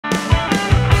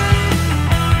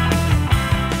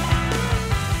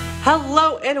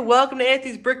Hello and welcome to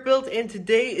Anthony's Brick Build, and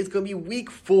today is going to be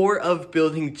week 4 of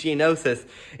building Geonosis.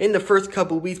 In the first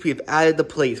couple of weeks, we have added the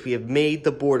plates, we have made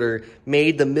the border,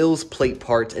 made the mill's plate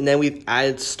parts, and then we've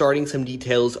added starting some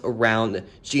details around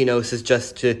Geonosis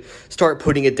just to start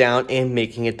putting it down and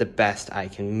making it the best I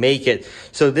can make it.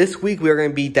 So this week, we're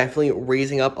going to be definitely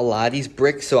raising up a lot of these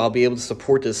bricks, so I'll be able to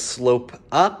support this slope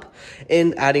up,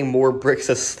 and adding more bricks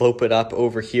to slope it up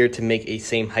over here to make a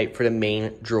same height for the main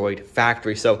droid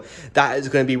factory. So that is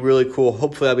going to be really cool.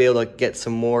 Hopefully I'll be able to get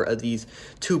some more of these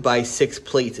 2x6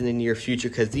 plates in the near future,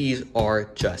 because these are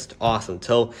just awesome.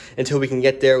 Until we can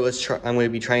get there, I'm going to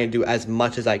be trying to do as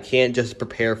much as I can just to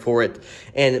prepare for it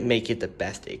and make it the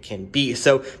best it can be.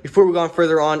 So before we go on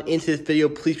further on into this video,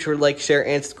 please be sure to like, share,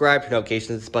 and subscribe. Turn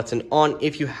notifications button on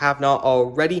if you have not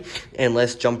already. And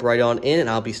let's jump right on in, and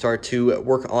I'll be starting to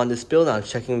work on this build. I'll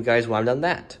checking with you guys when I've done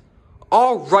that.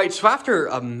 Alright, so after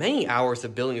many hours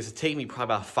of building, it's taken me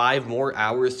probably about 5 more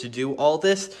hours to do all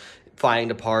this, finding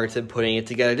the parts and putting it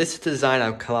together. This is the design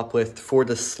I've come up with for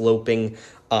the sloping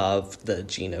of the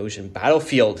Geonosian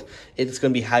battlefield. It's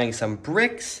going to be having some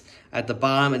bricks at the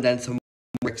bottom and then some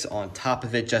bricks on top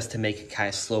of it just to make it kind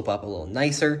of slope up a little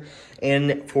nicer.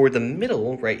 And for the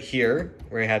middle right here,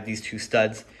 where I have these 2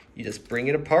 studs, you just bring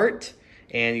it apart.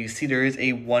 And you see there is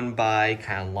a 1x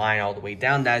kind of line all the way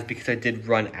down. That is because I did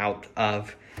run out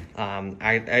of,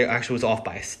 I actually was off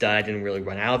by a stud. I didn't really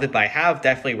run out of it, but I have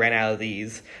definitely ran out of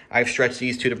these. I've stretched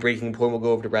these to the breaking point. We'll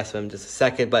go over the rest of them in just a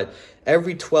second. But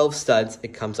every 12 studs,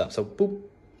 it comes up. So boop,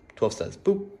 12 studs,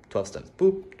 boop, 12 studs,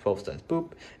 boop, 12 studs,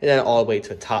 boop. And then all the way to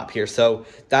the top here. So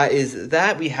that is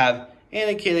that. We have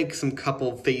Anakin, some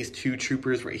couple phase 2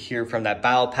 troopers right here from that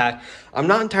battle pack. I'm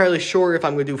not entirely sure if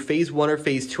I'm going to do phase 1 or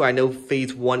phase 2. I know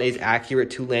phase 1 is accurate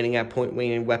to landing at Point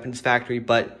Wayne and Weapons Factory,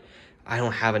 but I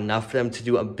don't have enough for them to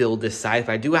do a build this size.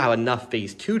 But I do have enough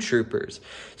phase 2 troopers,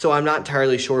 so I'm not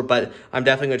entirely sure, but I'm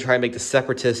definitely going to try and make the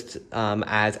Separatists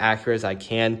as accurate as I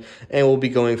can, and we'll be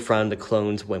going from the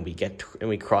clones when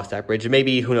we cross that bridge. And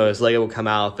maybe, who knows, LEGO will come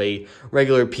out with a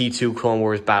regular P2 Clone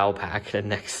Wars battle pack the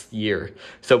next year.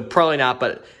 So probably not,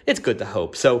 but it's good to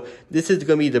hope. So this is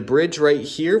going to be the bridge right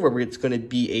here, where it's going to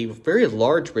be a very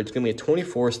large bridge. It's going to be a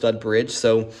 24 stud bridge,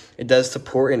 so it does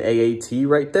support an AAT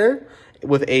right there,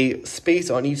 with a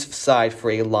space on each side for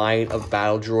a line of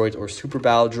battle droids or super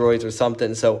battle droids or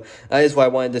something. So that is why I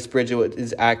wanted this bridge. It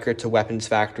is accurate to Weapons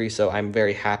Factory, so I'm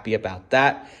very happy about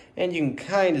that. And you can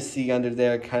kind of see under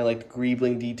there, kind of like the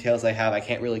greebling details I have. I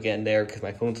can't really get in there because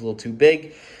my phone's a little too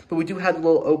big. But we do have a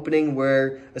little opening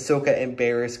where Ahsoka and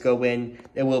Barriss go in.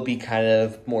 It will be kind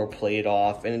of more played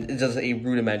off, and it's just a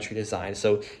rudimentary design.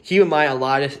 So keep in mind, a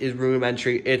lot of this is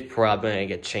rudimentary. It's probably going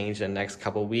to get changed in the next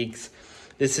couple of weeks.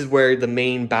 This is where the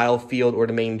main battlefield or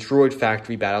the main droid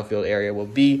factory battlefield area will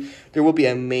be. There will be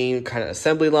a main kind of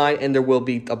assembly line, and there will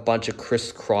be a bunch of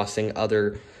crisscrossing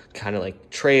other kind of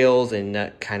like trails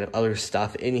and kind of other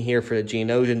stuff in here for the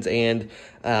Geonosians. And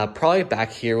probably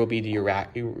back here will be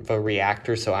the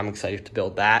reactor, so I'm excited to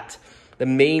build that. The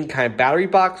main kind of battery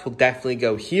box will definitely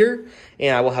go here,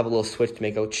 and I will have a little switch to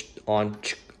make it on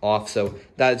off, so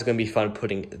that is going to be fun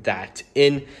putting that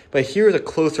in. But here's a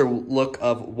closer look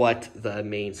of what the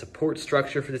main support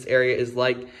structure for this area is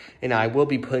like, and I will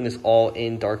be putting this all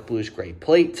in dark bluish gray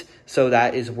plate. So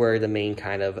that is where the main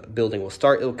kind of building will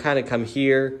start. It will kind of come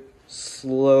here,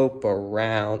 slope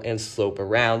around, and slope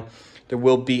around. There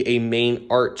will be a main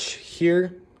arch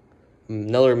here,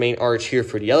 another main arch here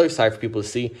for the other side for people to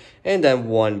see, and then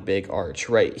one big arch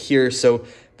right here. So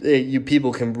you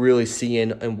people can really see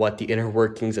in what the inner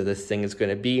workings of this thing is going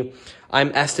to be.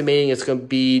 I'm estimating it's going to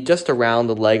be just around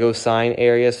the Lego sign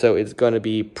area, so it's going to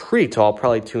be pretty tall,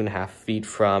 probably 2.5 feet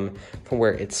from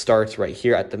where it starts right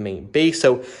here at the main base.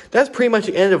 So that's pretty much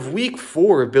the end of week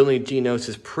 4 of building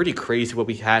Geonosis. Pretty crazy what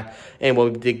we had and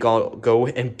what we did go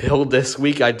and build this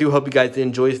week. I do hope you guys did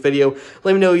enjoy this video.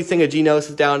 Let me know what you think of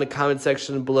Geonosis down in the comment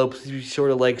section below. Please be sure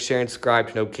to like, share, and subscribe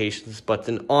to notifications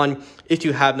button on if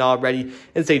you have not already,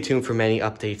 and stay tuned for many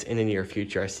updates in the near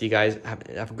future. I see you guys.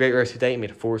 Have a great rest of your day, and may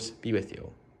the Force be with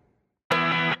you.